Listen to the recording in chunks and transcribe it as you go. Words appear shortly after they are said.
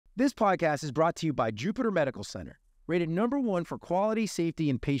This podcast is brought to you by Jupiter Medical Center, rated #1 for quality, safety,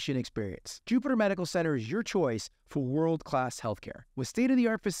 and patient experience. Jupiter Medical Center is your choice for world-class healthcare. With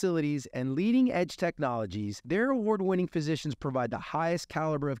state-of-the-art facilities and leading-edge technologies, their award-winning physicians provide the highest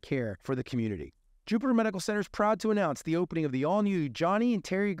caliber of care for the community. Jupiter Medical Center is proud to announce the opening of the all-new Johnny and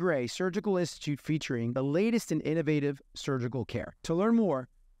Terry Gray Surgical Institute featuring the latest in innovative surgical care. To learn more,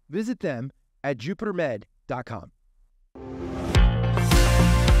 visit them at jupitermed.com.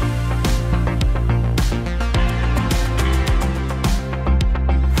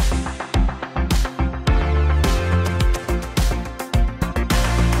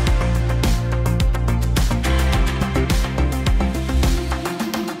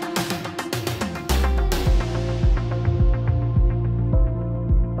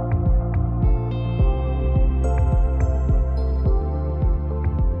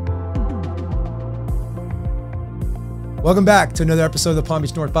 Welcome back to another episode of the Palm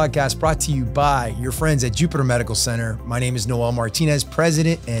Beach North podcast brought to you by your friends at Jupiter Medical Center. My name is Noel Martinez,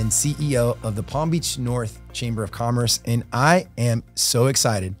 President and CEO of the Palm Beach North Chamber of Commerce. And I am so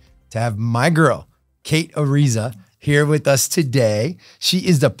excited to have my girl, Kate Arrizza, here with us today. She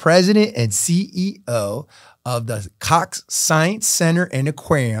is the President and CEO of the Cox Science Center and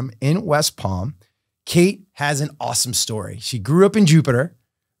Aquarium in West Palm. Kate has an awesome story. She grew up in Jupiter,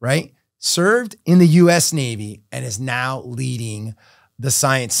 right? Served in the U.S. Navy and is now leading the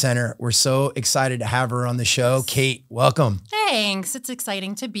Science Center. We're so excited to have her on the show. Kate, welcome. Thanks. It's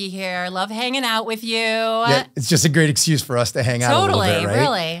exciting to be here. Love hanging out with you. Yeah, it's just a great excuse for us to hang out a little bit, right?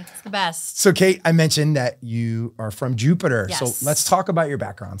 Really. It's the best. So Kate, I mentioned that you are from Jupiter. Yes. So let's talk about your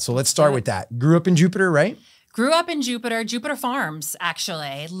background. So let's start with that. Grew up in Jupiter, right? Grew up in Jupiter Farms,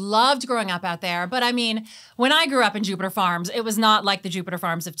 actually. Loved growing up out there. But I mean, when I grew up in Jupiter Farms, it was not like the Jupiter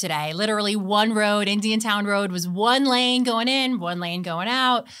Farms of today. Literally one road, Indiantown Road, was one lane going in, one lane going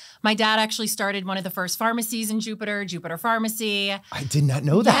out. My dad actually started one of the first pharmacies in Jupiter Pharmacy. I did not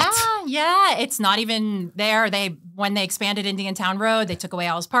know that. Yeah. It's not even there. When they expanded Indiantown Road, they took away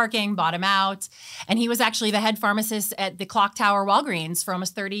all his parking, bought him out. And he was actually the head pharmacist at the Clock Tower Walgreens for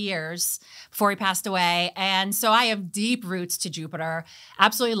almost 30 years before he passed away. And so I have deep roots to Jupiter.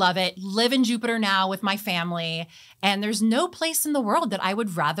 Absolutely love it. Live in Jupiter now with my family. And there's no place in the world that I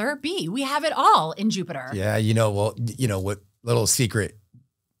would rather be. We have it all in Jupiter. Yeah, what little secret,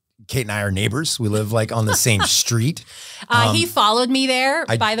 Kate and I are neighbors. We live like on the same street. He followed me there,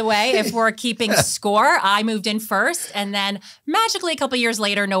 by the way. If we're keeping score, I moved in first. And then magically a couple years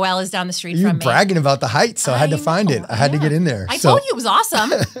later, Noel is down the street from me. You're bragging about the heights, so I had to find it. I had to get in there. I told you it was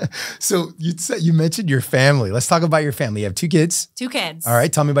awesome. So you mentioned your family. Let's talk about your family. You have 2 kids? 2 kids. All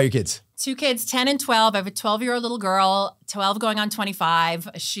right. Tell me about your kids. 2 kids, 10 and 12. I have a 12-year-old little girl, 12 going on 25.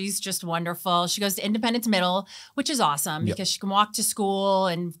 She's just wonderful. She goes to Independence Middle, which is awesome because she can walk to school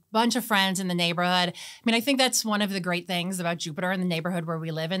and a bunch of friends in the neighborhood. I mean, I think that's one of the great things about Jupiter and the neighborhood where we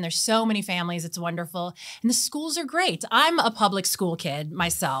live in. There's so many families. It's wonderful. And the schools are great. I'm a public school kid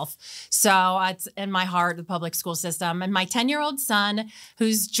myself. So it's in my heart, the public school system. And my 10-year-old son,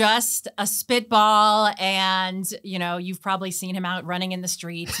 who's just a spitball and, you've probably seen him out running in the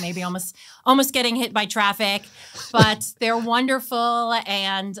streets, maybe almost getting hit by traffic, but they're wonderful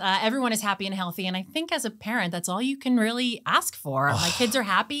and everyone is happy and healthy. And I think as a parent, that's all you can really ask for. My kids are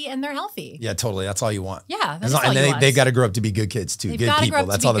happy and they're healthy. Yeah, totally. That's all you want. Yeah. And they've got to grow up to be good kids too. Good people.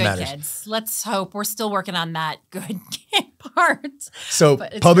 That's all that matters. Kids. Let's hope. We're still working on that good part. So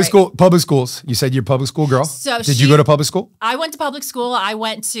public schools. You said you're a public school girl. So did you go to public school? I went to public school. I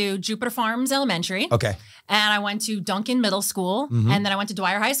went to Jupiter Farms Elementary. Okay. And I went to Duncan Middle School, and then I went to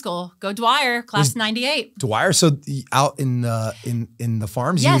Dwyer High School. Go Dwyer, class of '98. Dwyer, so out in the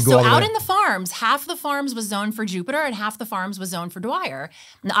farms. Yeah, so out in the farms, half the farms was zoned for Jupiter, and half the farms was zoned for Dwyer.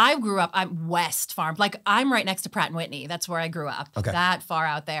 And I grew up, I'm West Farm, like I'm right next to Pratt and Whitney. That's where I grew up. Okay. That far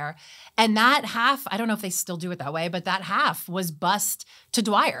out there, and that half, I don't know if they still do it that way, but that half was bused to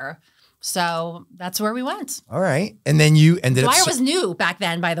Dwyer. So that's where we went. All right. And then you ended up... Dwyer was new back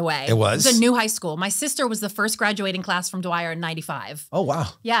then, by the way. It was? It was a new high school. My sister was the first graduating class from Dwyer in '95. Oh, wow.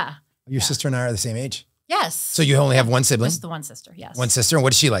 Yeah. Your sister and I are the same age? Yes. So you only have one sibling? Just the one sister, yes. One sister. And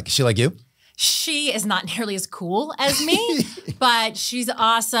what is she like? Is she like you? She is not nearly as cool as me, but she's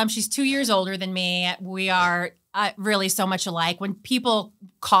awesome. She's 2 years older than me. We are really so much alike. When people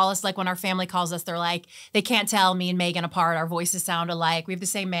call us, like when our family calls us, they're like, they can't tell me and Megan apart. Our voices sound alike. We have the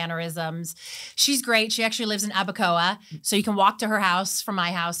same mannerisms. She's great. She actually lives in Abacoa, so you can walk to her house from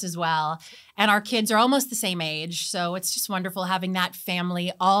my house as well. And our kids are almost the same age, so it's just wonderful having that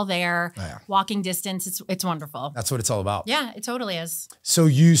family all there, walking distance. It's wonderful. That's what it's all about. Yeah, it totally is. So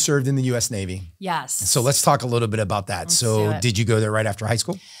you served in the U.S. Navy. Yes. So let's talk a little bit about that. So did you go there right after high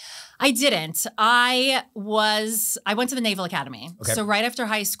school? I didn't. I went to the Naval Academy. Okay. So right after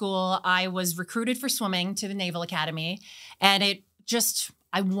high school, I was recruited for swimming to the Naval Academy. And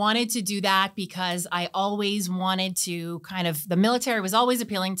I wanted to do that because I always wanted to the military was always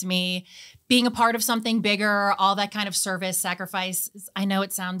appealing to me. Being a part of something bigger, all that kind of service, sacrifice. I know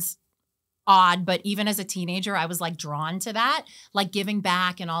it sounds odd, but even as a teenager, I was like drawn to that, like giving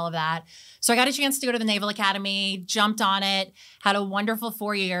back and all of that. So I got a chance to go to the Naval Academy, jumped on it, had a wonderful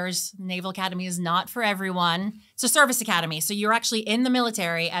 4 years. Naval Academy is not for everyone. It's a service academy. So you're actually in the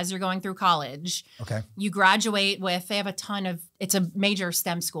military as you're going through college. Okay. You graduate they have it's a major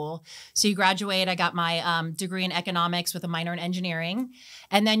STEM school. So you graduate, I got my degree in economics with a minor in engineering.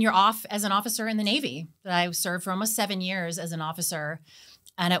 And then you're off as an officer in the Navy. I served for almost 7 years as an officer.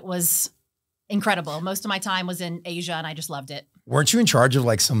 And it was incredible. Most of my time was in Asia and I just loved it. Weren't you in charge of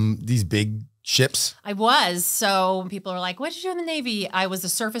like these big ships? I was. So when people are like, what did you do in the Navy? I was a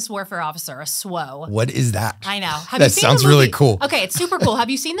surface warfare officer, a SWO. What is that? I know. That sounds really cool. Okay, it's super cool. Have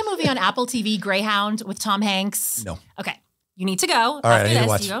you seen the movie on Apple TV, Greyhound, with Tom Hanks? No. Okay. You need to go. All right, I need to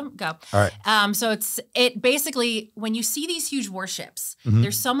watch. Go. All right. So it basically, when you see these huge warships,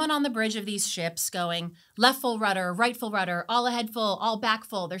 there's someone on the bridge of these ships going left full rudder, right full rudder, all ahead full, all back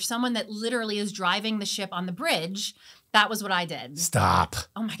full. There's someone that literally is driving the ship on the bridge. That was what I did. Stop.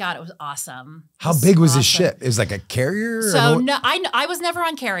 Oh my God, it was awesome. How big was this ship? It was like a carrier? So no, I was never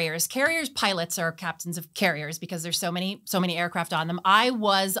on carriers. Carriers pilots are captains of carriers because there's so many aircraft on them. I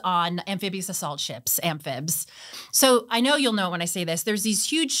was on amphibious assault ships, amphibs. So I know you'll know when I say this. There's these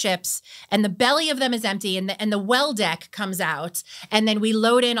huge ships and the belly of them is empty and the well deck comes out. And then we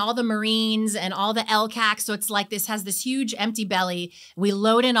load in all the Marines and all the LCAC. So it's like this has this huge empty belly. We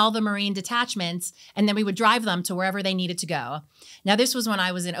load in all the Marine detachments and then we would drive them to wherever they needed to go. Now, this was when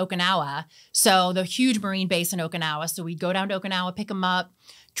I was in Okinawa. So the huge Marine base in Okinawa. So we'd go down to Okinawa, pick them up,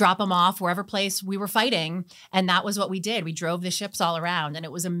 drop them off wherever place we were fighting. And that was what we did. We drove the ships all around and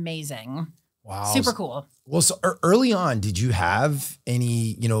it was amazing. Wow. Super cool. Well, so early on, did you have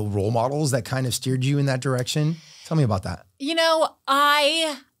any, role models that kind of steered you in that direction? Tell me about that.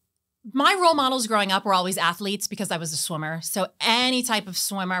 My role models growing up were always athletes because I was a swimmer. So any type of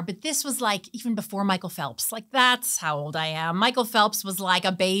swimmer, but this was like even before Michael Phelps. Like that's how old I am. Michael Phelps was like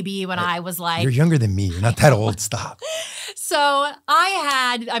a baby when I was like— You're younger than me. You're not that old. Stop. So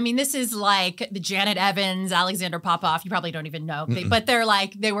this is like the Janet Evans, Alexander Popov. You probably don't even know, but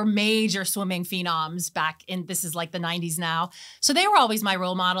they were major swimming phenoms back in, this is like the 90s now. So they were always my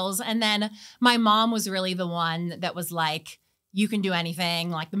role models. And then my mom was really the one that was like, you can do anything.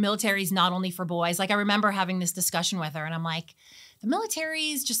 Like the military is not only for boys. Like I remember having this discussion with her and I'm like, the military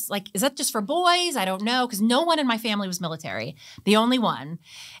is just like, is that just for boys? I don't know. Cause no one in my family was military, the only one.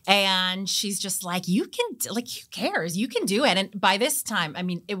 And she's just like, who cares? You can do it. And by this time,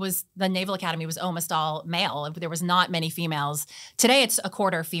 the Naval Academy was almost all male. There was not many females. Today it's a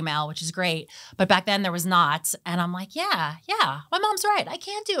quarter female, which is great. But back then there was not. And I'm like, yeah, my mom's right. I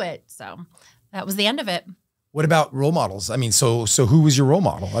can do it. So that was the end of it. What about role models? So who was your role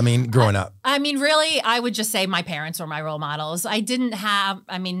model? Growing up? Really, I would just say my parents were my role models. I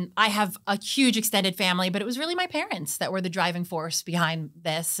have a huge extended family, but it was really my parents that were the driving force behind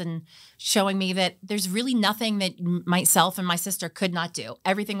this and showing me that there's really nothing that myself and my sister could not do.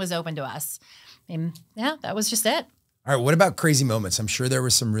 Everything was open to us. That was just it. All right. What about crazy moments? I'm sure there were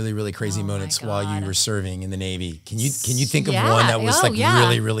some really, really crazy moments while you were serving in the Navy. Can you think of one that was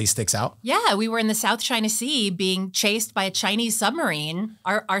really, really sticks out? Yeah. We were in the South China Sea being chased by a Chinese submarine,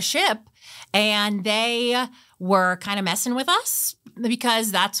 our ship, and they were kind of messing with us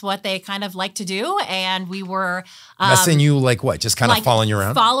because that's what they kind of like to do. And we were— messing you like what? Just kind of following you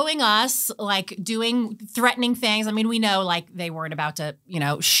around? Following us, like doing threatening things. We know like they weren't about to,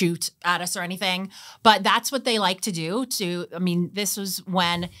 shoot at us or anything, but that's what they like to do this was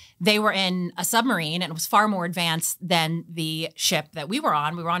when they were in a submarine and it was far more advanced than the ship that we were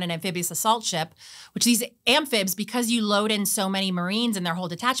on. We were on an amphibious assault ship, which these amphibs, because you load in so many Marines and their whole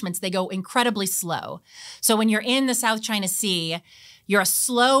detachments, they go incredibly slow. So when you're in the South China Sea, you're a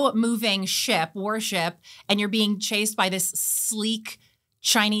slow-moving warship, and you're being chased by this sleek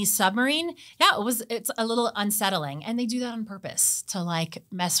Chinese submarine. Yeah, it's a little unsettling, and they do that on purpose to like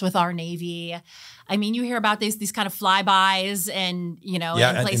mess with our Navy. You hear about these kind of flybys and in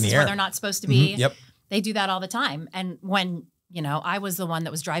places where they're not supposed to be. Yep. They do that all the time, and when I was the one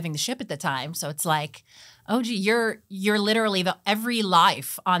that was driving the ship at the time, so it's like, oh, gee, you're literally every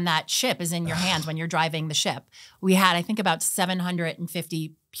life on that ship is in your hands when you're driving the ship. We had, I think, about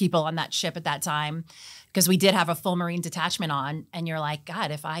 750 people on that ship at that time because we did have a full Marine detachment on. And you're like,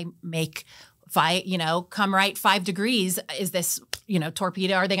 God, if I make come right 5 degrees. Is this,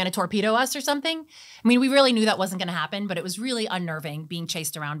 torpedo? Are they going to torpedo us or something? I mean, we really knew that wasn't going to happen, but it was really unnerving being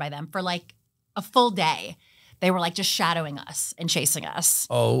chased around by them for like a full day. They were like just shadowing us and chasing us.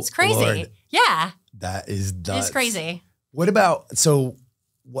 Oh, it's crazy. Lord. Yeah. That is nuts. It's crazy. What about,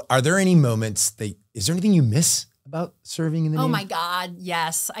 are there any moments is there anything you miss about serving in the Navy? Oh my God.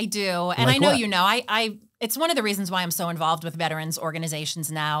 Yes, I do. And Like I know, what? it's one of the reasons why I'm so involved with veterans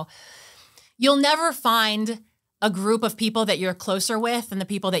organizations now. You'll never find a group of people that you're closer with than the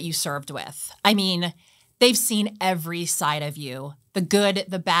people that you served with. I mean, they've seen every side of you, the good,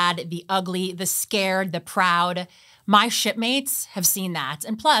 the bad, the ugly, the scared, the proud. My shipmates have seen that.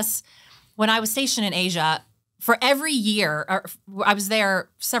 And plus, when I was stationed in Asia, for every year, I was there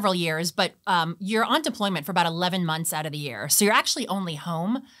several years, but you're on deployment for about 11 months out of the year. So you're actually only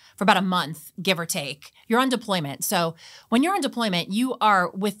home for about a month, give or take. You're on deployment. So when you're on deployment, you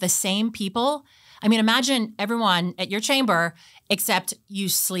are with the same people. I mean, imagine everyone at your chamber, except you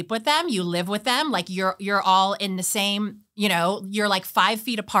sleep with them, you live with them, like you're all in the same, you're like 5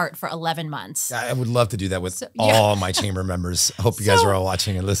 feet apart for 11 months. I would love to do that with all my chamber members. I hope you guys are all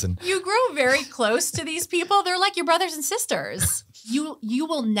watching and listen. You grow very close to these people. They're like your brothers and sisters. You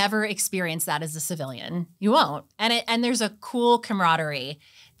will never experience that as a civilian. You won't. And there's a cool camaraderie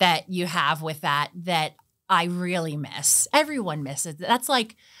that you have with that I really miss. Everyone misses. That's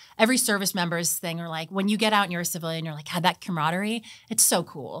like every service member's thing, or like when you get out and you're a civilian, you're like, that camaraderie. It's so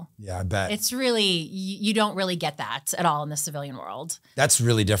cool. Yeah, I bet. It's really, you don't really get that at all in the civilian world. That's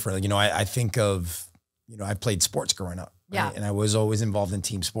really different. I think of, I played sports growing up. Right? Yeah. And I was always involved in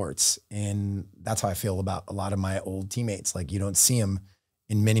team sports. And that's how I feel about a lot of my old teammates. Like you don't see them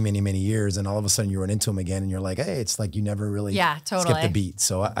in many, many, many years. And all of a sudden you run into them again and you're like, hey, it's like you never really skipped a beat.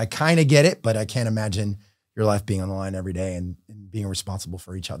 So I kind of get it, but I can't imagine your life being on the line every day and being responsible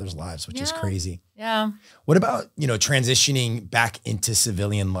for each other's lives, which is crazy. Yeah. What about, transitioning back into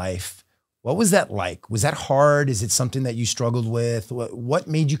civilian life? What was that like? Was that hard? Is it something that you struggled with? What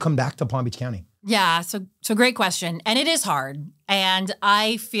made you come back to Palm Beach County? Yeah. So great question. And it is hard. And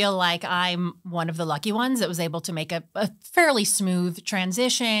I feel like I'm one of the lucky ones that was able to make a fairly smooth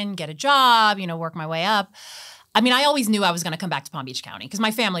transition, get a job, work my way up. I mean, I always knew I was going to come back to Palm Beach County because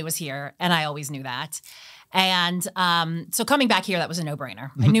my family was here and I always knew that. And so coming back here, that was a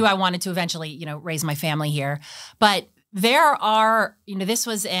no-brainer. I knew I wanted to eventually, raise my family here. But there are, this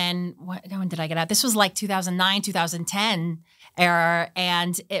was when did I get out? This was like 2009, 2010 era.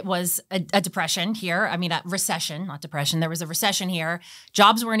 And it was a depression here. I mean, a recession, not depression. There was a recession here.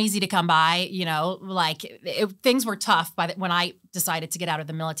 Jobs weren't easy to come by, things were tough when I decided to get out of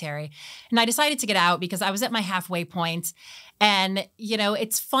the military. And I decided to get out because I was at my halfway point. And,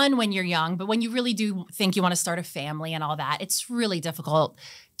 it's fun when you're young, but when you really do think you want to start a family and all that, it's really difficult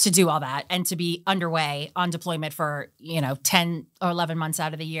to do all that and to be underway on deployment for, 10 or 11 months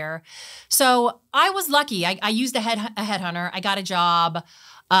out of the year. So I was lucky. I used a headhunter. I got a job.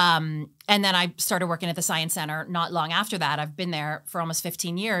 And then I started working at the Science Center not long after that. I've been there for almost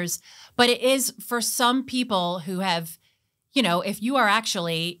 15 years. But it is for some people who have, if you are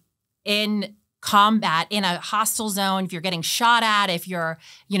actually in combat in a hostile zone, if you're getting shot at, if you're,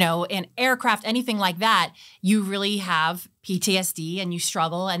 in aircraft, anything like that, you really have PTSD and you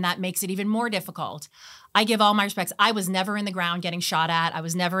struggle, and that makes it even more difficult. I give all my respects. I was never in the ground getting shot at. I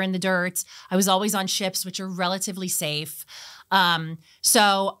was never in the dirt. I was always on ships, which are relatively safe.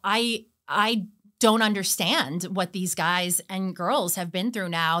 So I don't understand what these guys and girls have been through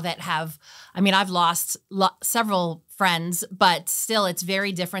now that have, I've lost several friends, but still it's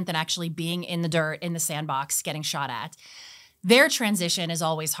very different than actually being in the dirt, in the sandbox, getting shot at. Their transition is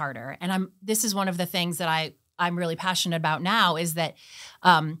always harder. And this is one of the things that I'm really passionate about now is that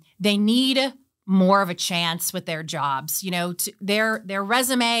they need more of a chance with their jobs. Their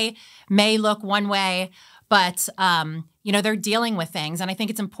resume may look one way, but they're dealing with things. And I think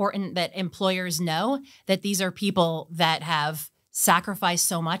it's important that employers know that these are people that have sacrificed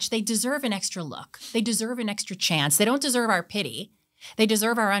so much. They deserve an extra look. They deserve an extra chance. They don't deserve our pity. They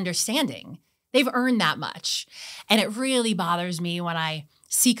deserve our understanding. They've earned that much. And it really bothers me when I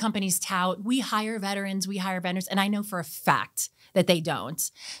see companies tout, we hire veterans, and I know for a fact that they don't.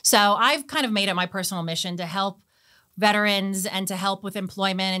 So I've kind of made it my personal mission to help veterans and to help with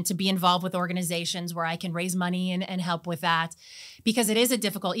employment and to be involved with organizations where I can raise money and help with that. Because it is a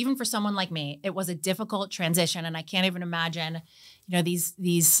difficult, even for someone like me, it was a difficult transition. And I can't even imagine,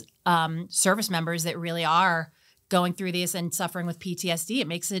 these service members that really are going through this and suffering with PTSD. It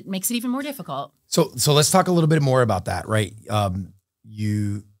makes it even more difficult. So let's talk a little bit more about that, right?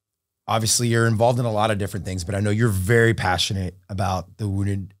 You obviously you're involved in a lot of different things, but I know you're very passionate about the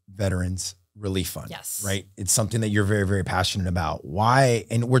wounded veterans, relief fund. Yes. Right. It's something that you're very, very passionate about. Why?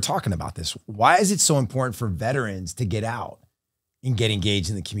 And we're talking about this. Why is it so important for veterans to get out and get engaged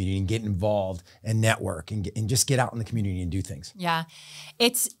in the community and get involved and network and just get out in the community and do things? Yeah.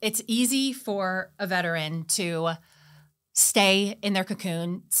 It's easy for a veteran to stay in their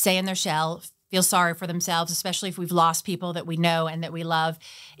cocoon, stay in their shell, feel sorry for themselves, especially if we've lost people that we know and that we love.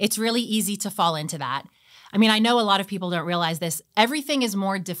 It's really easy to fall into that. I mean, I know a lot of people don't realize this. Everything is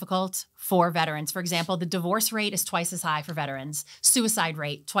more difficult for veterans. For example, the divorce rate is twice as high for veterans. Suicide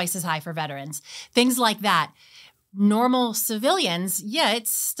rate, twice as high for veterans. Things like that. Normal civilians, yeah,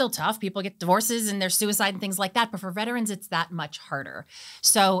 it's still tough. People get divorces and there's suicide and things like that. But for veterans, it's that much harder.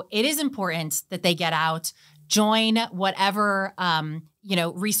 So it is important that they get out, join whatever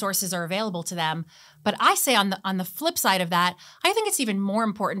resources are available to them. But I say on the flip side of that, I think it's even more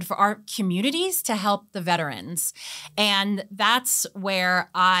important for our communities to help the veterans. And that's where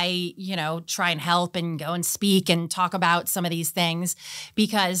I, try and help and go and speak and talk about some of these things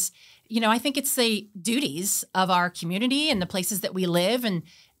because, I think it's the duties of our community and the places that we live and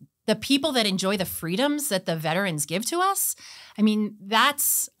the people that enjoy the freedoms that the veterans give to us. I mean,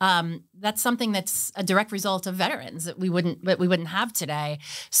 that's something that's a direct result of veterans that we wouldn't have today.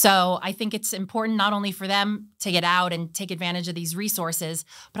 So I think it's important not only for them to get out and take advantage of these resources,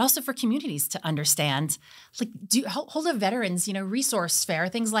 but also for communities to understand, like, hold a veterans, resource fair,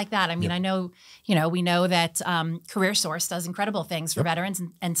 things like that. I mean, I know, we know that Career Source does incredible things for veterans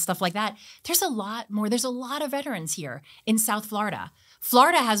and stuff like that. There's a lot more. There's a lot of veterans here in South Florida.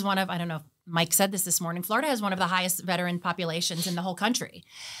 Florida has one of, I don't know if Mike said this morning, Florida has one of the highest veteran populations in the whole country.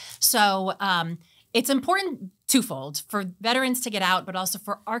 So it's important twofold for veterans to get out, but also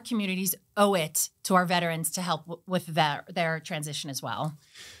for our communities owe it to our veterans to help with their transition as well.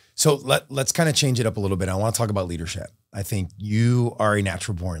 So let's kind of change it up a little bit. I want to talk about leadership. I think you are a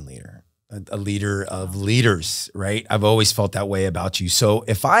natural born leader, a leader of leaders, right? I've always felt that way about you. So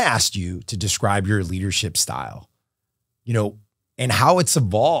if I asked you to describe your leadership style, and how it's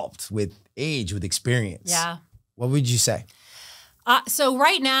evolved with age, with experience. Yeah. What would you say? So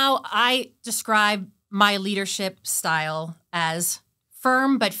right now, I describe my leadership style as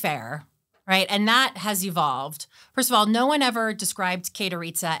firm but fair, right? And that has evolved. First of all, no one ever described Kate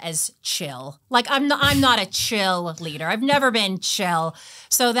Arrizza as chill. Like I'm not a chill leader. I've never been chill.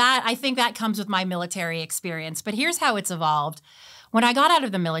 So I think that comes with my military experience. But here's how it's evolved. When I got out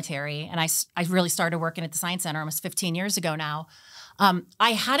of the military and I really started working at the Science Center almost 15 years ago now,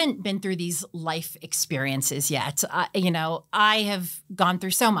 I hadn't been through these life experiences yet. I have gone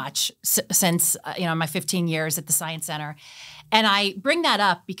through so much since, my 15 years at the Science Center. And I bring that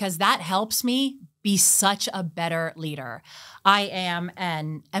up because that helps me be such a better leader. I am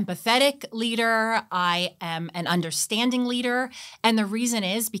an empathetic leader. I am an understanding leader. And the reason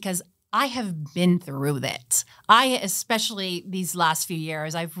is because I have been through it. Especially these last few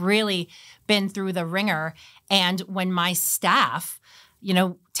years, I've really been through the ringer. And when my staff,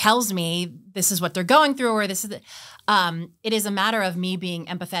 tells me this is what they're going through, or this is, it is a matter of me being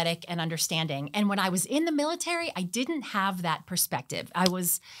empathetic and understanding. And when I was in the military, I didn't have that perspective.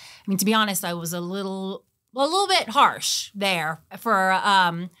 To be honest, I was a little bit harsh there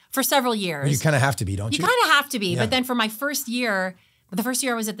for several years. Well, you kind of have to be, don't you? You kind of have to be. Yeah. But then for my first year, the first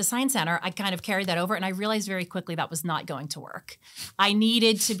year I was at the Science Center, I kind of carried that over, and I realized very quickly that was not going to work. I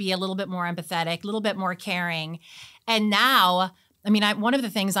needed to be a little bit more empathetic, a little bit more caring. And now, one of the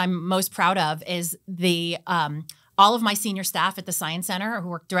things I'm most proud of is all of my senior staff at the Science Center who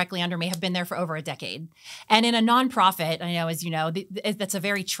work directly under me have been there for over a decade. And in a nonprofit, I know, as you know, that's a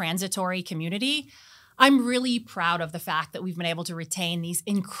very transitory community. I'm really proud of the fact that we've been able to retain these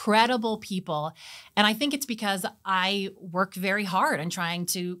incredible people. And I think it's because I worked very hard on trying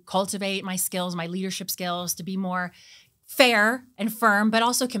to cultivate my skills, my leadership skills, to be more fair and firm, but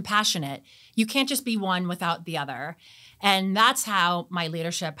also compassionate. You can't just be one without the other. And that's how my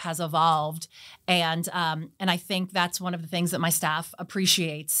leadership has evolved. And I think that's one of the things that my staff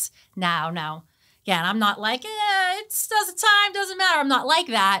appreciates now. Now, again, I'm not like, doesn't matter. I'm not like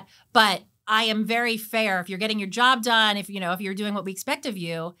that. But I am very fair. If you're getting your job done, if you're doing what we expect of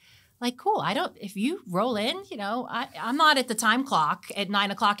you, like, cool. If you roll in, I'm not at the time clock at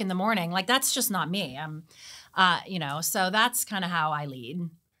 9 o'clock in the morning. Like, that's just not me. So that's kind of how I lead.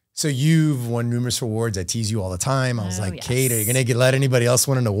 So you've won numerous awards. I tease you all the time. I was like, yes. Kate, are you going to let anybody else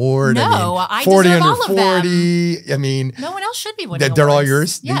win an award? No, I 40 deserve under all of 40. them. No one else should be winning They're awards. all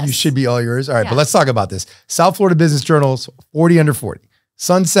yours? Yes. You should be all yours. All right, Yeah. But let's talk about this. South Florida Business Journal's 40 under 40.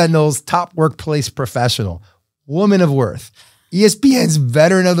 Sun Sentinel's top workplace professional. Woman of Worth. ESPN's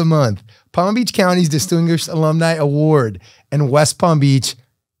Veteran of the Month. Palm Beach County's Distinguished Alumni Award. And West Palm Beach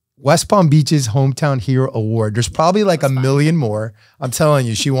West Palm Beach's Hometown Hero Award. There's probably like a million more. I'm telling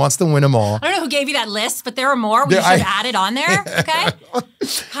you, she wants to win them all. I don't know who gave you that list, but there are more. We should add it on there. Okay.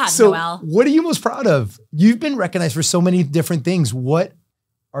 God, so Noel. What are you most proud of? You've been recognized for so many different things. What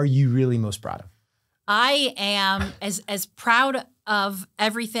are you really most proud of? I am as proud of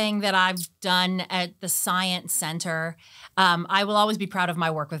everything that I've done at the Science Center. I will always be proud of my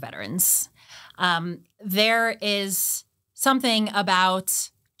work with veterans. There is something about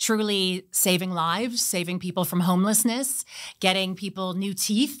truly saving lives, saving people from homelessness, getting people new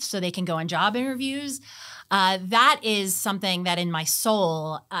teeth so they can go on job interviews. That is something that in my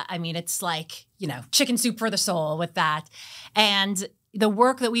soul, I mean, it's like, you know, chicken soup for the soul with that. And the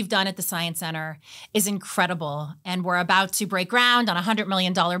work that we've done at the Science Center is incredible. And we're about to break ground on a $100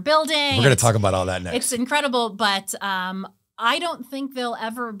 million building. We're going to talk about all that next. It's incredible, but I don't think there'll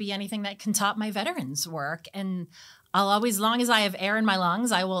ever be anything that can top my veterans' work. And I'll always, as long as I have air in my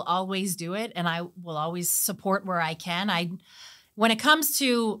lungs, I will always do it. And I will always support where I can. When it comes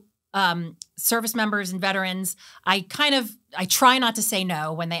to service members and veterans, I try not to say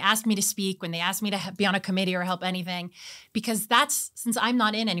no when they ask me to speak, when they ask me to be on a committee or help anything, because since I'm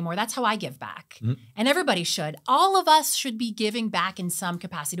not in anymore, that's how I give back. Mm-hmm. And everybody should. All of us should be giving back in some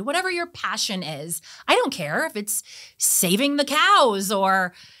capacity, whatever your passion is. I don't care if it's saving the cows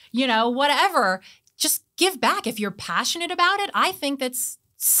or, you know, whatever. Just give back. If you're passionate about it, I think that's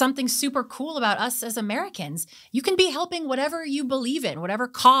something super cool about us as Americans. You can be helping whatever you believe in, whatever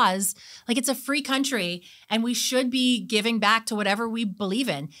cause. Like, it's a free country and we should be giving back to whatever we believe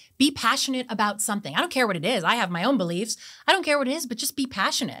in. Be passionate about something. I don't care what it is. I have my own beliefs. I don't care what it is, but just be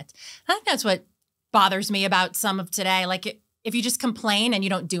passionate. I think that's what bothers me about some of today. Like, if you just complain and you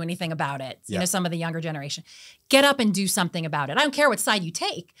don't do anything about it, you know, some of the younger generation, get up and do something about it. I don't care what side you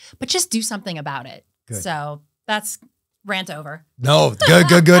take, but just do something about it. Good. So that's rant over. No,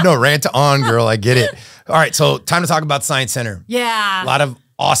 good. No, rant on, girl. I get it. All right. So time to talk about Science Center. Yeah. A lot of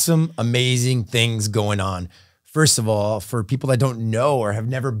awesome, amazing things going on. First of all, for people that don't know or have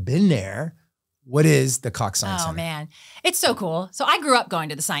never been there, what is the Cox Science Center? Oh, man. It's so cool. So I grew up going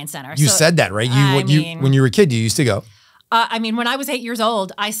to the Science Center. You said that, right? When you were a kid, you used to go. I mean, when I was 8 years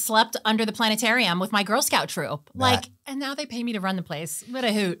old, I slept under the planetarium with my Girl Scout troop. And now they pay me to run the place. What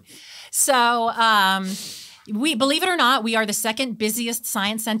a hoot. So, we, believe it or not, we are the second busiest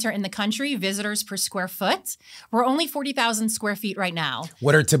science center in the country, visitors per square foot. We're only 40,000 square feet right now.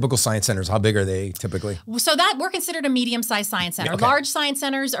 What are typical science centers? How big are they typically? So that we're considered a medium-sized science center. Okay. Large science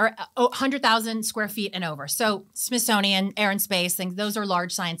centers are 100,000 square feet and over. So Smithsonian, Air and Space, those are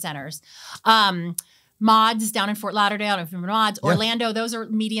large science centers. Mods down in Fort Lauderdale, Mods, Orlando, those are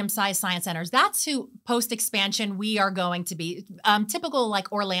medium-sized science centers. That's who, post-expansion, we are going to be. Typical,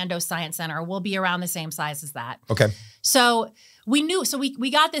 like, Orlando Science Center will be around the same size as that. Okay. So we knew, we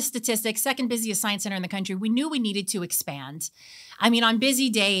got this statistic, second busiest science center in the country. We knew we needed to expand. I mean, on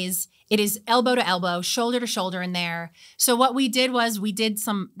busy days, it is elbow to elbow, shoulder to shoulder in there. So what we did was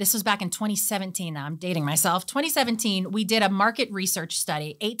this was back in 2017. Now I'm dating myself. 2017, we did a market research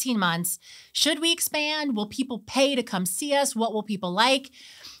study, 18 months. Should we expand? Will people pay to come see us? What will people like?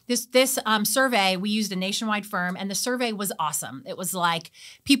 This survey, we used a nationwide firm, and the survey was awesome. It was like,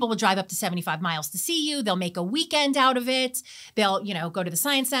 people will drive up to 75 miles to see you. They'll make a weekend out of it. They'll, go to the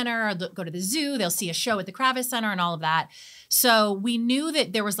Science Center, or go to the zoo. They'll see a show at the Kravis Center and all of that. So we knew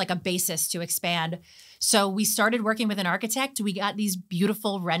that there was like a basis to expand. So we started working with an architect. We got these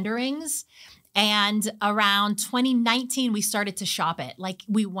beautiful renderings. And around 2019, we started to shop it. Like,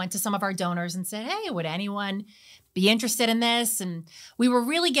 we went to some of our donors and said, hey, would anyone be interested in this? And we were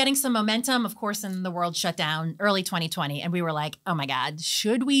really getting some momentum, of course, and the world shut down early 2020. And we were like, oh my God,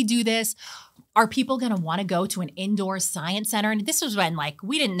 should we do this? Are people going to want to go to an indoor science center? And this was when, like,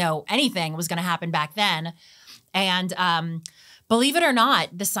 we didn't know anything was going to happen back then. And believe it or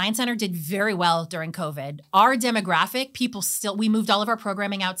not, the Science Center did very well during COVID. Our demographic, we moved all of our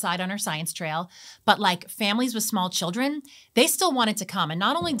programming outside on our science trail, but like families with small children, they still wanted to come. And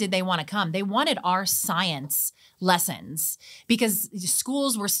not only did they want to come, they wanted our science lessons because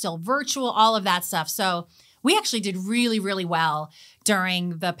schools were still virtual, all of that stuff. So we actually did really, really well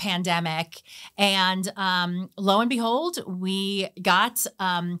during the pandemic. And lo and behold, we got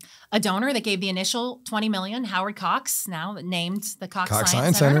a donor that gave the initial $20 million, Howard Cox, now named the Cox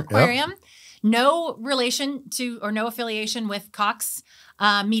Science Center Aquarium. Yep. No relation to or no affiliation with Cox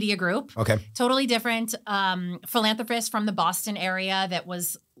Media Group. Okay. Totally different philanthropist from the Boston area that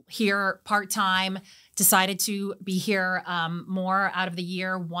was here part-time, decided to be here more out of the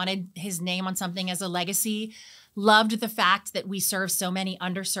year, wanted his name on something as a legacy, loved the fact that we serve so many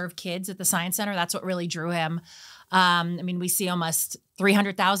underserved kids at the Science Center. That's what really drew him. I mean, we see almost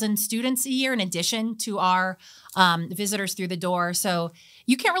 300,000 students a year in addition to our visitors through the door. So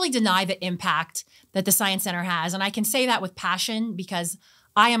you can't really deny the impact that the Science Center has. And I can say that with passion because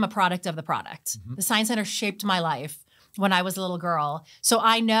I am a product of the product. Mm-hmm. The Science Center shaped my life when I was a little girl. So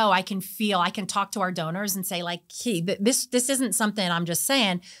I know I can feel, I can talk to our donors and say like, hey, this isn't something I'm just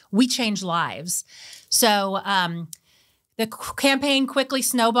saying. We change lives. So the campaign quickly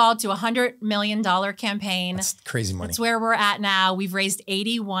snowballed to a $100 million campaign. That's crazy money. That's where we're at now. We've raised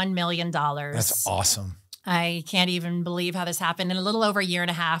 $81 million. That's awesome. I can't even believe how this happened. In a little over a year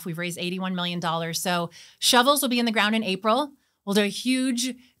and a half, we've raised $81 million. So shovels will be in the ground in April. We'll do a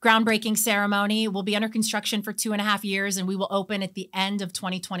huge groundbreaking ceremony. We'll be under construction for 2.5 years, and we will open at the end of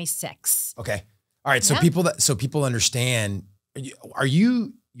 2026. Okay. All right. So people understand,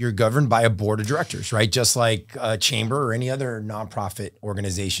 you're governed by a board of directors, right? Just like a chamber or any other nonprofit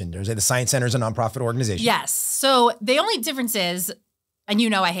organization. The Science Center is a nonprofit organization. Yes. So the only difference is,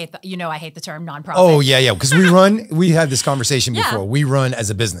 and I hate the term nonprofit. Oh yeah. Because we had this conversation before. Yeah. We run as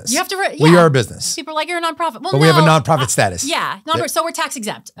a business. You have to, we are a business. People are like, you're a nonprofit. Well, but we have a nonprofit status. Yeah. So we're tax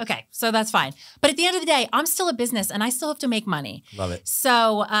exempt. Okay. So that's fine. But at the end of the day, I'm still a business and I still have to make money. Love it.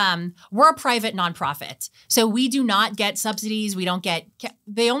 So we're a private nonprofit. So we do not get subsidies. We don't get,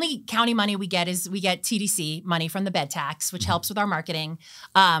 the only county money we get is we get TDC money from the bed tax, which helps with our marketing.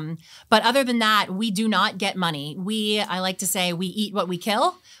 But other than that, we do not get money. I like to say we eat what we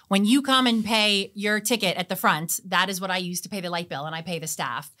kill. When you come and pay your ticket at the front, that is what I use to pay the light bill, and I pay the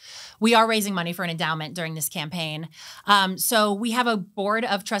staff. We are raising money for an endowment during this campaign. So we have a board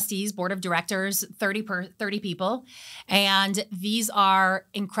of trustees, board of directors, 30 people, and these are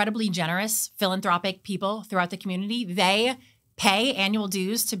incredibly generous, philanthropic people throughout the community. They pay annual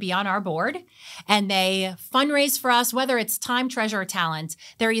dues to be on our board, and they fundraise for us, whether it's time, treasure, or talent.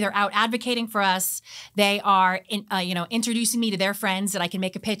 They're either out advocating for us, they are introducing me to their friends that I can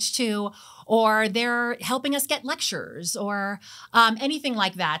make a pitch to, or they're helping us get lectures or anything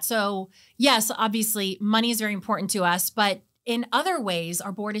like that. So yes, obviously money is very important to us, but in other ways,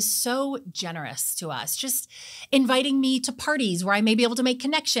 our board is so generous to us, just inviting me to parties where I may be able to make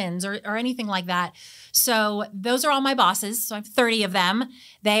connections or anything like that. So those are all my bosses. So I have 30 of them.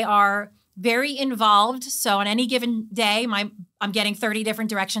 They are very involved. So on any given day, I'm getting 30 different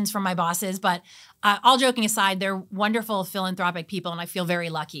directions from my bosses. But all joking aside, they're wonderful philanthropic people. And I feel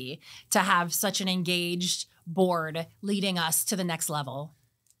very lucky to have such an engaged board leading us to the next level.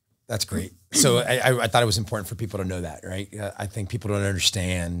 That's great. So I thought it was important for people to know that, right? I think people don't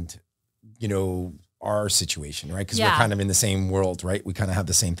understand, our situation, right? Because we're kind of in the same world, right? We kind of have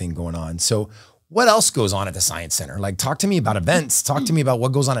the same thing going on. So what else goes on at the Science Center? Like, talk to me about events. Talk to me about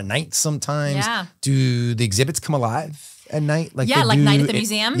what goes on at night sometimes. Yeah. Do the exhibits come alive at night? Like night at the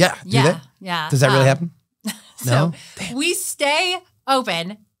museum? Yeah. Yeah. Does that really happen? No? We stay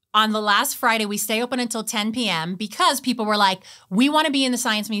open. On the last Friday, we stay open until 10 p.m. because people were like, we want to be in the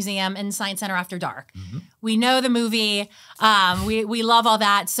Science Museum and Science Center after dark. Mm-hmm. We know the movie. We love all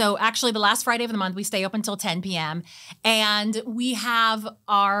that. So actually, the last Friday of the month, we stay open until 10 p.m. And we have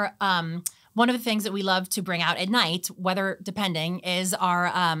our one of the things that we love to bring out at night, weather depending, is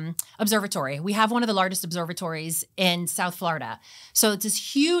our observatory. We have one of the largest observatories in South Florida. So it's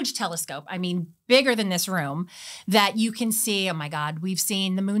this huge telescope, bigger than this room, that you can see, oh my God, we've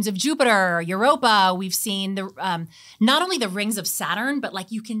seen the moons of Jupiter, Europa, we've seen the not only the rings of Saturn, but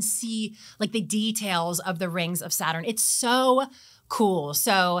like you can see like the details of the rings of Saturn. It's so cool.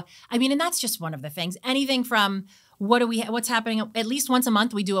 So, and that's just one of the things. Anything from what's happening, at least once a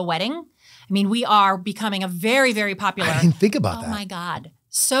month, we do a wedding. We are becoming a very, very popular. I didn't think about that. Oh my God.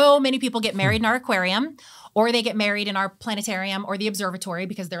 So many people get married in our aquarium, or they get married in our planetarium or the observatory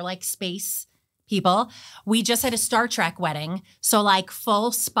because they're like space people. We just had a Star Trek wedding. So like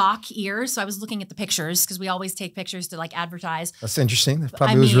full Spock ears. So I was looking at the pictures because we always take pictures to like advertise. That's interesting. That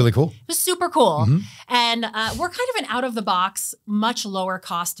probably was really cool. It was super cool. Mm-hmm. And we're kind of an out of the box, much lower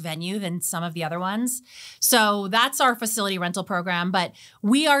cost venue than some of the other ones. So that's our facility rental program. But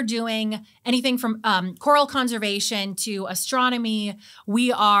we are doing anything from coral conservation to astronomy.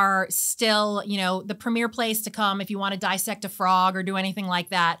 We are still, the premier place to come if you want to dissect a frog or do anything like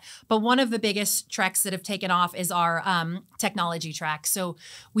that. But one of the biggest treks that have taken off is our technology track. So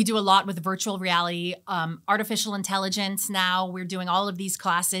we do a lot with virtual reality, artificial intelligence. Now we're doing all of these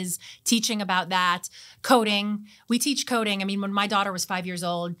classes, teaching about that. Coding. We teach coding. When my daughter was 5 years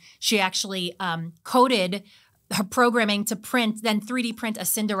old, she actually coded her programming to print, then 3D print a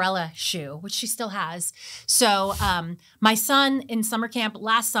Cinderella shoe, which she still has. So my son in summer camp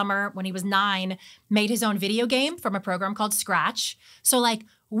last summer, when he was 9, made his own video game from a program called Scratch. So like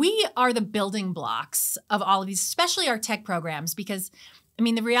we are the building blocks of all of these, especially our tech programs, because I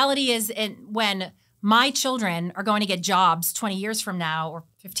mean, the reality is when my children are going to get jobs 20 years from now or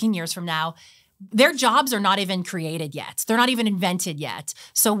 15 years from now, their jobs are not even created yet. They're not even invented yet.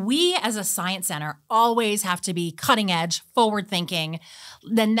 So we as a science center always have to be cutting edge, forward thinking.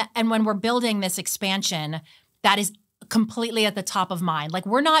 And when we're building this expansion, that is completely at the top of mind. Like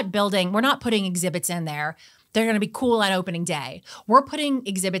we're not putting exhibits in there. They're going to be cool on opening day. We're putting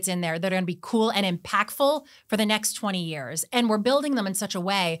exhibits in there that are going to be cool and impactful for the next 20 years. And we're building them in such a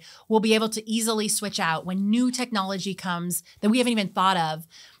way we'll be able to easily switch out when new technology comes that we haven't even thought of.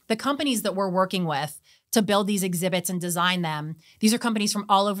 The companies that we're working with to build these exhibits and design them, these are companies from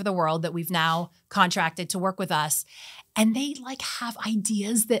all over the world that we've now contracted to work with us. And they like have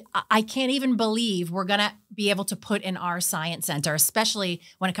ideas that I can't even believe we're going to be able to put in our science center, especially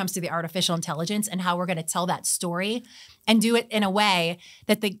when it comes to the artificial intelligence and how we're going to tell that story and do it in a way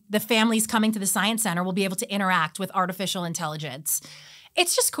that the families coming to the science center will be able to interact with artificial intelligence.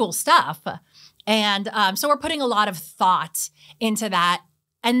 It's just cool stuff. And so we're putting a lot of thought into that.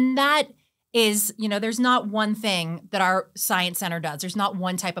 And that is, there's not one thing that our science center does. There's not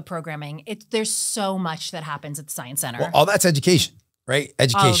one type of programming. There's so much that happens at the science center. Well, all that's education, right?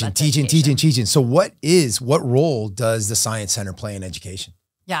 Education, teaching. So what role does the science center play in education?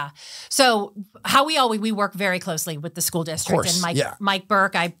 Yeah. So how we work very closely with the school district and Mike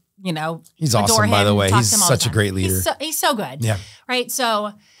Burke, he's awesome, by the way. He's such a great leader. He's so good. Yeah. Right.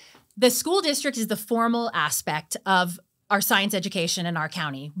 So the school district is the formal aspect of our science education in our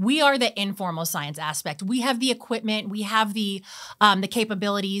county. We are the informal science aspect. We have the equipment. We have the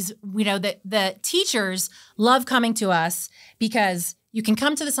capabilities. We know that the teachers love coming to us because you can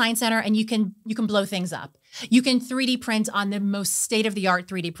come to the science center and you can blow things up. You can 3D print on the most state-of-the-art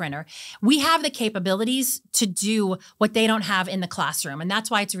 3D printer. We have the capabilities to do what they don't have in the classroom, and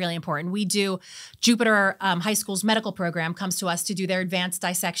that's why it's really important. We do Jupiter High School's medical program comes to us to do their advanced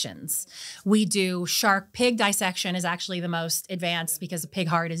dissections. We do shark-pig dissection is actually the most advanced because the pig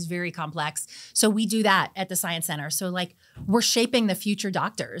heart is very complex. So we do that at the Science Center. So like we're shaping the future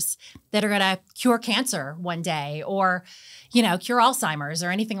doctors that are going to cure cancer one day or, cure Alzheimer's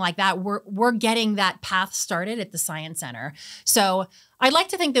or anything like that. We're getting that path started at the Science Center. So I'd like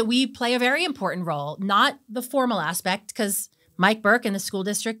to think that we play a very important role, not the formal aspect, because Mike Burke and the school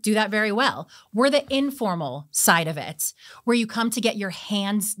district do that very well. We're the informal side of it, where you come to get your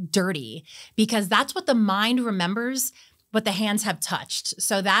hands dirty, because that's what the mind remembers, what the hands have touched.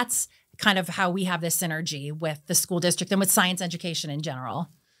 So that's kind of how we have this synergy with the school district and with science education in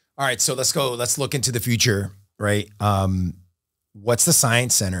general. All right, so let's look into the future, right? What's the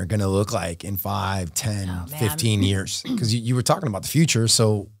Science Center going to look like in 5, 10, 15 years? Because you were talking about the future.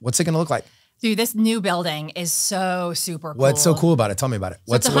 So what's it going to look like? Dude, this new building is so super cool. What's so cool about it? Tell me about it.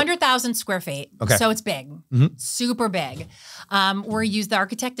 So it's 100,000 square feet. Okay. So it's big, super big. The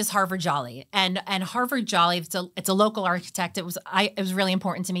architect is Harvard Jolly, and Harvard Jolly, it's a local architect. It was really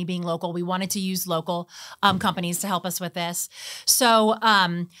important to me being local. We wanted to use local companies to help us with this. So,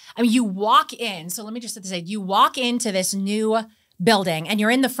 you walk in. So let me just say, you walk into this new building and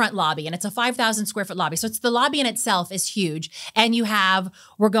you're in the front lobby, and it's a 5,000 square foot lobby. So it's the lobby in itself is huge. And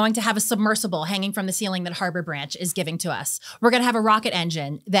we're going to have a submersible hanging from the ceiling that Harbor Branch is giving to us. We're going to have a rocket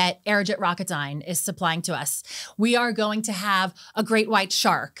engine that Aerojet Rocketdyne is supplying to us. We are going to have a great white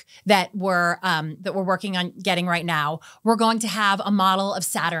shark that we're working on getting right now. We're going to have a model of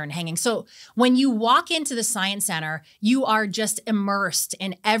Saturn hanging. So when you walk into the Science Center, you are just immersed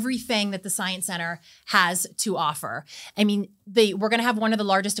in everything that the Science Center has to offer. I mean, we're going to have one of the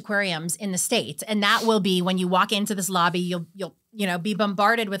largest aquariums in the state. And that will be when you walk into this lobby, you'll be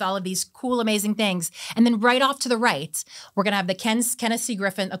bombarded with all of these cool, amazing things. And then right off to the right, we're going to have the Kenneth C.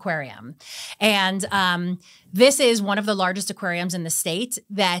 Griffin Aquarium. And this is one of the largest aquariums in the state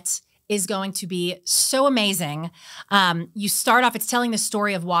that is going to be so amazing. You start off, it's telling the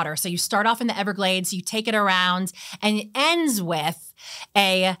story of water. So you start off in the Everglades, you take it around, and it ends with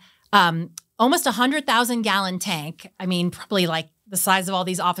a almost 100,000 gallon tank. I mean, probably like the size of all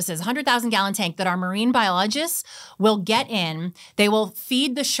these offices, 100,000 gallon tank that our marine biologists will get in. They will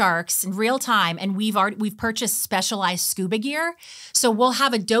feed the sharks in real time. And we've purchased specialized scuba gear. So we'll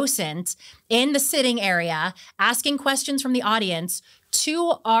have a docent in the sitting area asking questions from the audience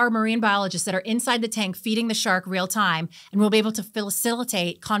to our marine biologists that are inside the tank feeding the shark real time. And we'll be able to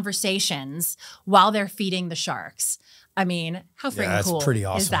facilitate conversations while they're feeding the sharks. I mean, how freaking cool pretty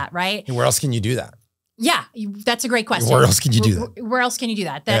awesome. Is that, right? And where else can you do that? Yeah, that's a great question. Where else can you do that? Where else can you do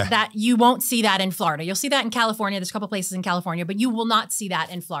that? That you won't see that in Florida. You'll see that in California. There's a couple places in California, but you will not see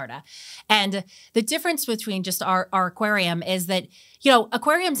that in Florida. And the difference between just our aquarium is that,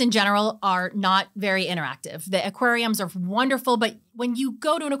 aquariums in general are not very interactive. The aquariums are wonderful, but when you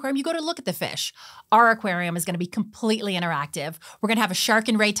go to an aquarium, you go to look at the fish. Our aquarium is going to be completely interactive. We're going to have a shark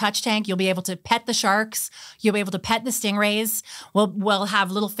and ray touch tank. You'll be able to pet the sharks. You'll be able to pet the stingrays. We'll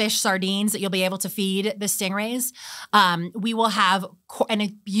have little fish sardines that you'll be able to feed the stingrays. We will have a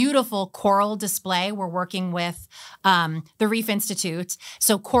beautiful coral display. We're working with the Reef Institute.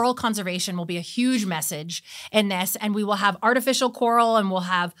 So coral conservation will be a huge message in this. And we will have artificial coral, and we'll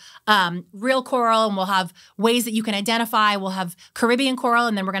have real coral, and we'll have ways that you can identify. We'll have Caribbean coral,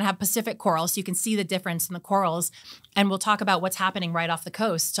 and then we're going to have Pacific coral, so you can see the difference in the corals. And we'll talk about what's happening right off the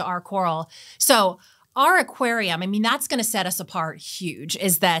coast to our coral. So our aquarium, that's going to set us apart huge,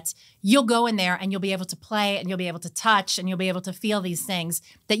 is that you'll go in there and you'll be able to play and you'll be able to touch and you'll be able to feel these things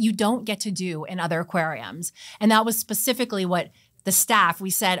that you don't get to do in other aquariums. And that was specifically what the staff,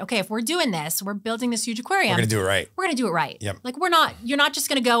 we said, okay, if we're doing this, we're building this huge aquarium. We're going to do it right. We're going to do it right. Yep. Like you're not just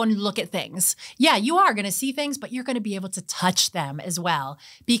going to go and look at things. Yeah, you are going to see things, but you're going to be able to touch them as well.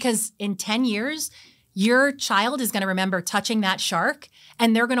 Because in 10 years, your child is going to remember touching that shark,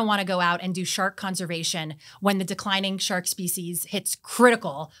 and they're going to want to go out and do shark conservation when the declining shark species hits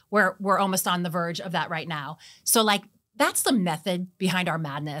critical. We're almost on the verge of that right now. So that's the method behind our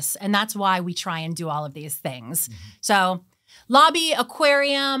madness. And that's why we try and do all of these things. Mm-hmm. So lobby,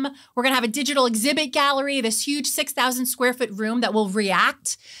 aquarium, we're going to have a digital exhibit gallery, this huge 6,000 square foot room that will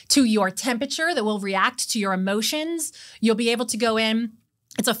react to your temperature, that will react to your emotions. You'll be able to go in.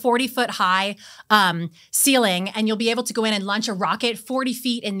 It's a 40-foot high ceiling, and you'll be able to go in and launch a rocket 40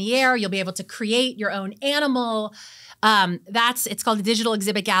 feet in the air. You'll be able to create your own animal. It's called the Digital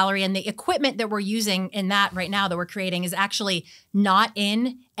Exhibit Gallery, and the equipment that we're using in that right now that we're creating is actually not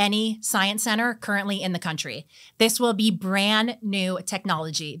in any science center currently in the country. This will be brand new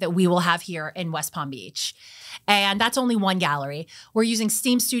technology that we will have here in West Palm Beach. And that's only one gallery. We're using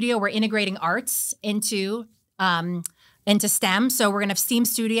Steam Studio. We're integrating arts into STEM. So we're going to have Steam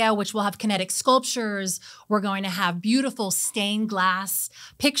Studio, which will have kinetic sculptures. We're going to have beautiful stained glass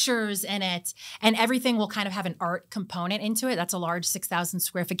pictures in it. And everything will kind of have an art component into it. That's a large 6,000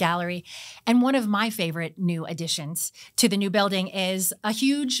 square foot gallery. And one of my favorite new additions to the new building is a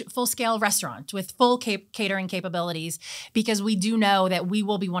huge full-scale restaurant with full catering capabilities, because we do know that we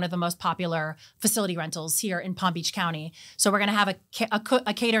will be one of the most popular facility rentals here in Palm Beach County. So we're going to have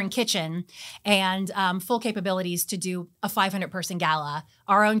a catering kitchen and full capabilities to do a 500-person gala,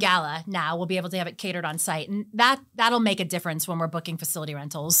 our own gala. Now we'll be able to have it catered on site, and that'll make a difference when we're booking facility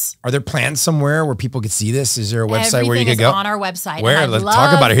rentals. Are there plans somewhere where people could see this? Is there a website where you could go? On our website. Where? Let's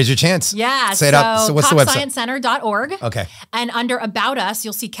talk about it. Here's your chance. Yeah. Say it up. So what's the website? CopScienceCenter.org. Okay. And under About Us,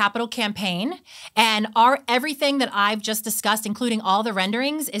 you'll see Capital Campaign, and everything that I've just discussed, including all the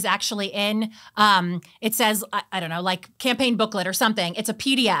renderings, is actually in. It says, I don't know, like campaign booklet or something. It's a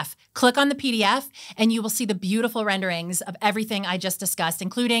PDF. Click on the PDF, and you will see the beautiful renderings of everything I just discussed,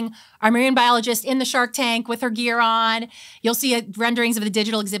 including our marine biologist in the shark tank with her gear on. You'll see renderings of the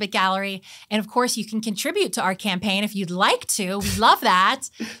digital exhibit gallery. And of course, you can contribute to our campaign if you'd like to. We love that.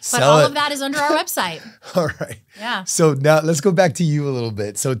 But all of that is under our website. All right. Yeah. So now let's go back to you a little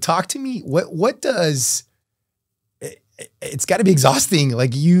bit. So talk to me, what does, it's got to be exhausting.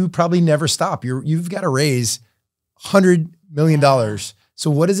 Like, you probably never stop. You've got to raise $100 million. So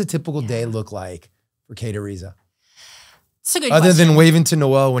what does a typical day look like for Kate Arrizza? It's a good Other question. than waving to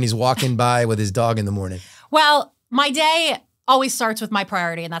Noel when he's walking by with his dog in the morning. Well, my day always starts with my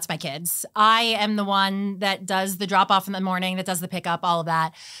priority, and that's my kids. I am the one that does the drop off in the morning, that does the pickup, all of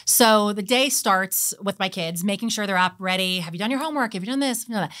that. So the day starts with my kids, making sure they're up, ready. Have you done your homework? Have you done this?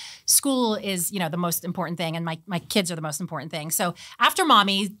 School is, the most important thing, and my kids are the most important thing. So after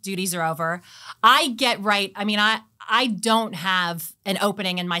mommy duties are over, I get right. I don't have an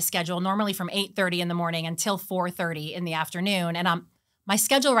opening in my schedule normally from 8:30 in the morning until 4:30 in the afternoon. And my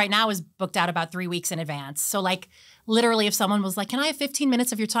schedule right now is booked out about 3 weeks in advance. So literally, if someone was like, can I have 15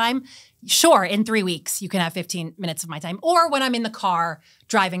 minutes of your time? Sure, in 3 weeks, you can have 15 minutes of my time. Or when I'm in the car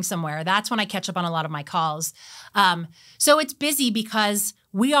driving somewhere, that's when I catch up on a lot of my calls. So it's busy because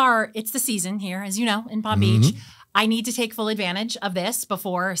it's the season here, as you know, in Palm Beach. I need to take full advantage of this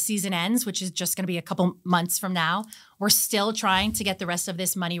before season ends, which is just going to be a couple months from now. We're still trying to get the rest of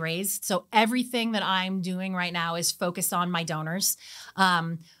this money raised. So everything that I'm doing right now is focused on my donors.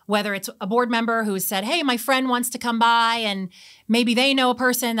 Whether it's a board member who has said, hey, my friend wants to come by, and maybe they know a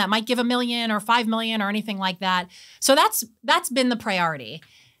person that might give $1 million or $5 million or anything like that. So that's been the priority.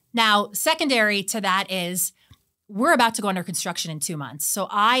 Now, secondary to that is we're about to go under construction in 2 months. So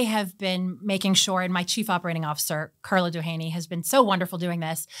I have been making sure, and my chief operating officer, Carla Duhaney, has been so wonderful doing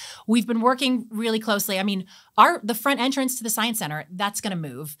this. We've been working really closely. I mean, the front entrance to the Science Center, that's going to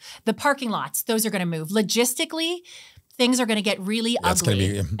move. The parking lots, those are going to move. Logistically, things are going to get really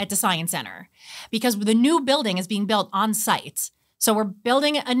ugly at the Science Center because the new building is being built on site. So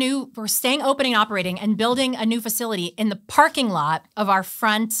we're staying open and operating and building a new facility in the parking lot of our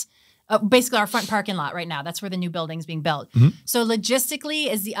front basically our front parking lot right now. That's where the new building's being built. Mm-hmm. So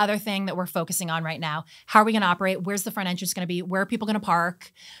logistically is the other thing that we're focusing on right now. How are we going to operate? Where's the front entrance going to be? Where are people going to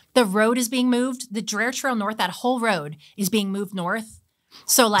park? The road is being moved. The Dreher Trail North, that whole road is being moved north.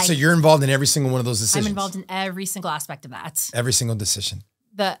 So you're involved in every single one of those decisions. I'm involved in every single aspect of that. Every single decision.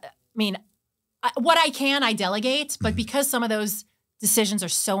 What I can, I delegate, but because some of those decisions are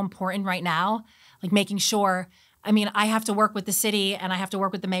so important right now, like making sure, I have to work with the city and I have to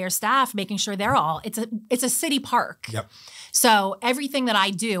work with the mayor's staff, making sure it's a city park. Yep. So everything that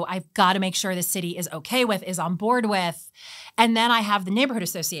I do, I've got to make sure the city is okay with, is on board with. And then I have the neighborhood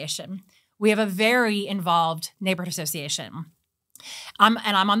association. We have a very involved neighborhood association. I'm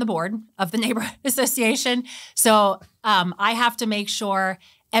on the board of the neighborhood association. So I have to make sure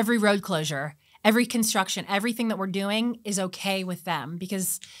every road closure, every construction, everything that we're doing is okay with them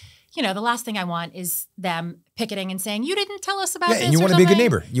because, the last thing I want is them picketing and saying, you didn't tell us about this. And you want to be a good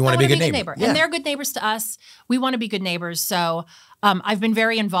neighbor. You want to be a good neighbor. Yeah. And they're good neighbors to us. We want to be good neighbors. So I've been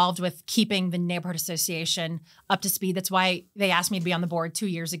very involved with keeping the neighborhood association up to speed. That's why they asked me to be on the board 2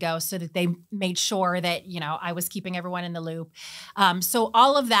 years ago so that they made sure that, I was keeping everyone in the loop. So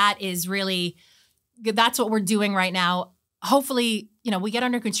all of that is really, that's what we're doing right now. Hopefully, we get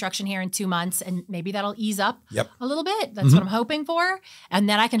under construction here in 2 months and maybe that'll ease up a little bit. That's what I'm hoping for. And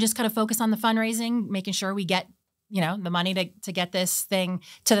then I can just kind of focus on the fundraising, making sure we get, the money to get this thing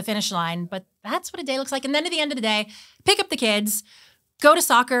to the finish line. But that's what a day looks like. And then at the end of the day, pick up the kids, go to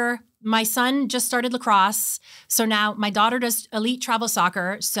soccer. My son just started lacrosse. So now my daughter does elite travel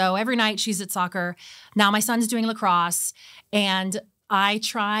soccer. So every night she's at soccer. Now my son's doing lacrosse. And I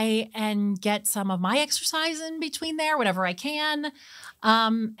try and get some of my exercise in between there, whatever I can.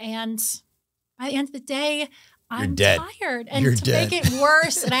 And by the end of the day, I'm tired. And make it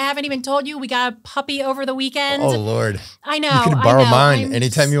worse, and I haven't even told you, we got a puppy over the weekend. Oh, Lord. I know. You can borrow mine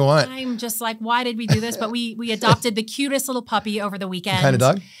anytime you want. I'm just like, why did we do this? But we adopted the cutest little puppy over the weekend. What kind of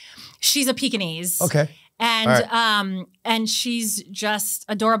dog? She's a Pekingese. Okay. And and she's just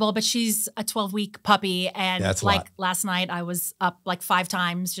adorable, but she's a 12-week puppy. And last night I was up 5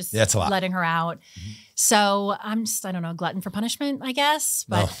 times just letting her out. Mm-hmm. So I'm just, I don't know, glutton for punishment, I guess.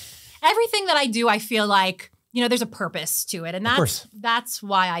 But everything that I do, I feel like, there's a purpose to it. And that's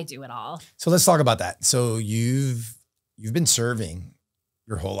why I do it all. So let's talk about that. So you've been serving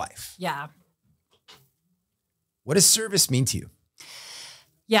your whole life. Yeah. What does service mean to you?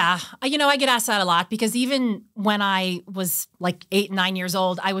 Yeah. I get asked that a lot because even when I was 8, 9 years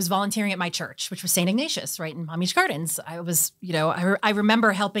old, I was volunteering at my church, which was St. Ignatius, right in Palm Beach Gardens. I was, I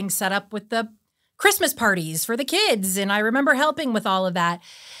remember helping set up with the Christmas parties for the kids. And I remember helping with all of that.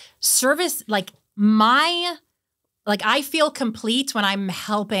 Service, I feel complete when I'm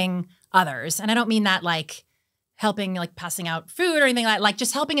helping others. And I don't mean that helping, passing out food or anything like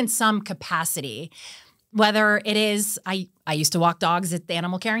just helping in some capacity. Whether it is, I used to walk dogs at the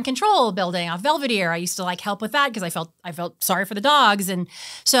Animal Care and Control building off Belvedere. I used to help with that because I felt sorry for the dogs. And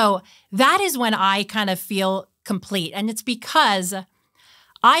so that is when I kind of feel complete. And it's because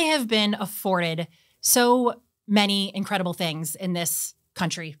I have been afforded so many incredible things in this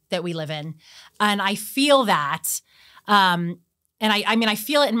country that we live in. And I feel that. And I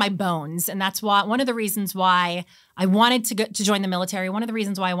feel it in my bones. And that's why one of the reasons why I wanted to join the military, one of the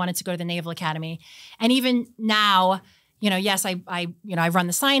reasons why I wanted to go to the Naval Academy. And even now, yes, I run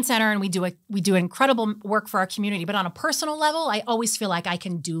the Science Center and we do incredible work for our community. But on a personal level, I always feel like I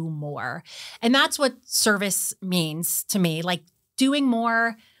can do more. And that's what service means to me, doing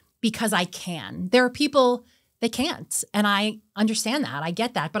more because I can. There are people that can't. And I understand that. I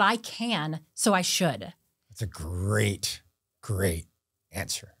get that. But I can, so I should. That's a great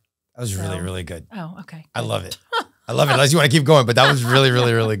answer. That was really, really good. Oh, okay. I love it. I love it. Unless you want to keep going, but that was really,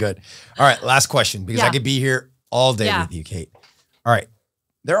 really, really good. All right. Last question, because I could be here all day with you, Kate. All right.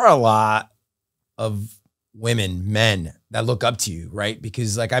 There are a lot of women, men that look up to you, right?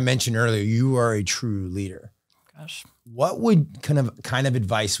 Because like I mentioned earlier, you are a true leader. Gosh. What would kind of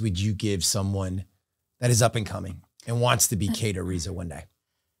advice would you give someone that is up and coming and wants to be Kate Arrizza one day?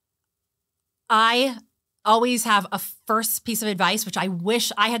 I always have a first piece of advice, which I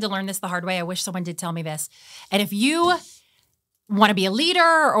wish I had to learn this the hard way. I wish someone did tell me this. And if you want to be a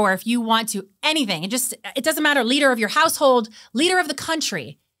leader or if you want to anything, it doesn't matter, leader of your household, leader of the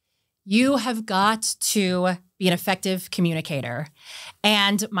country, you have got to be an effective communicator.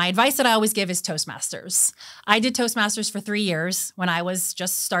 And my advice that I always give is Toastmasters. I did Toastmasters for 3 years when I was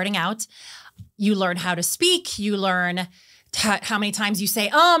just starting out. You learn how to speak, you learn how many times you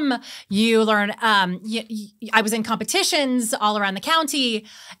say, you learn, I was in competitions all around the county,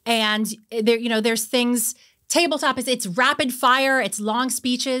 and there's things, tabletop it's rapid fire, it's long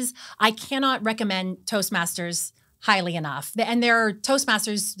speeches. I cannot recommend Toastmasters highly enough. And there are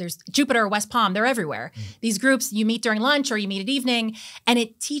Toastmasters, there's Jupiter, West Palm, they're everywhere. These groups, you meet during lunch or you meet at evening, and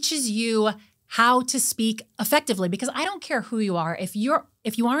it teaches you how to speak effectively, because I don't care who you are. If you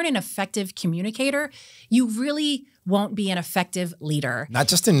aren't an effective communicator, you really won't be an effective leader. Not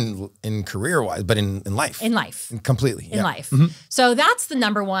just in career-wise, but in life. In life. Completely. In life. Mm-hmm. So that's the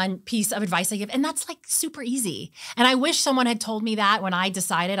number one piece of advice I give. And that's like super easy. And I wish someone had told me that when I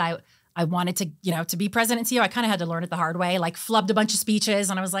decided I wanted to, to be president and CEO. I kind of had to learn it the hard way, like flubbed a bunch of speeches.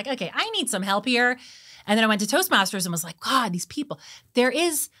 And I was like, okay, I need some help here. And then I went to Toastmasters and was like, God, these people,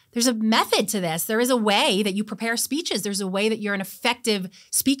 there's a method to this. There is a way that you prepare speeches. There's a way that you're an effective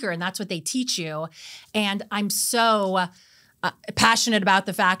speaker, and that's what they teach you. And I'm so passionate about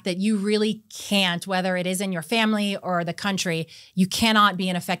the fact that you really can't, whether it is in your family or the country, you cannot be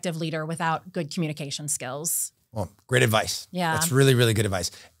an effective leader without good communication skills. Well, great advice. Yeah. That's really, really good advice.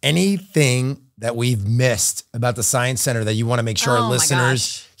 Anything that we've missed about the Science Center that you want to make sure our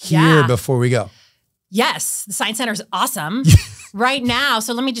listeners hear before we go? Yes, the Science Center is awesome right now.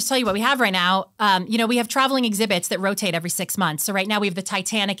 So let me just tell you what we have right now. We have traveling exhibits that rotate every 6 months. So right now we have the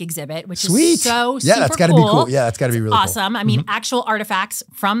Titanic exhibit, which is so super that's got to be cool. Yeah, that's got to be really awesome. Cool. I mean, actual artifacts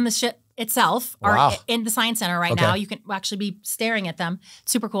from the ship itself are in the Science Center right now. You can actually be staring at them.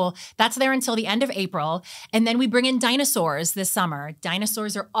 Super cool. That's there until the end of April. And then we bring in dinosaurs this summer.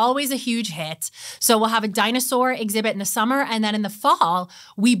 Dinosaurs are always a huge hit. So we'll have a dinosaur exhibit in the summer. And then in the fall,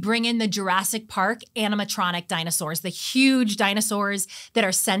 we bring in the Jurassic Park animatronic dinosaurs, the huge dinosaurs that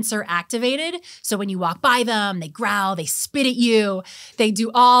are sensor activated. So when you walk by them, they growl, they spit at you, they do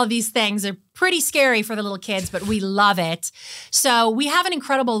all these things. They're pretty scary for the little kids, but we love it. So we have an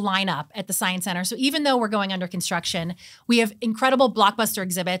incredible lineup at the Science Center. So even though we're going under construction, we have incredible blockbuster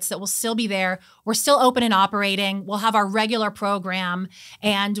exhibits that will still be there. We're still open and operating. We'll have our regular program.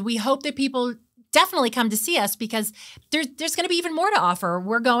 And we hope that people definitely come to see us, because there's going to be even more to offer.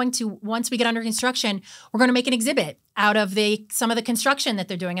 We're going to, once we get under construction, we're going to make an exhibit out of some of the construction that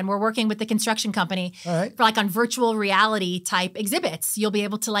they're doing. And we're working with the construction company for on virtual reality type exhibits. You'll be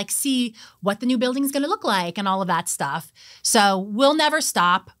able to see what the new building is going to look like and all of that stuff. So we'll never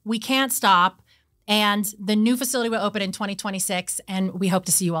stop. We can't stop. And the new facility will open in 2026, and we hope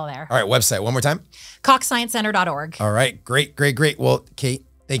to see you all there. All right, website one more time. coxsciencecenter.org. All right, great. Well, Kate,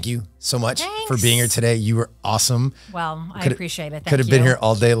 thank you so much for being here today. You were awesome. Well, I appreciate it. Could have been here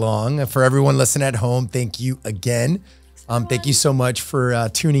all day long. For everyone listening at home, thank you again. Thank you so much for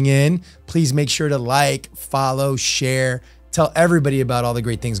tuning in. Please make sure to like, follow, share, tell everybody about all the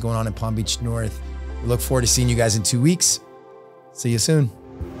great things going on in Palm Beach North. We look forward to seeing you guys in 2 weeks. See you soon.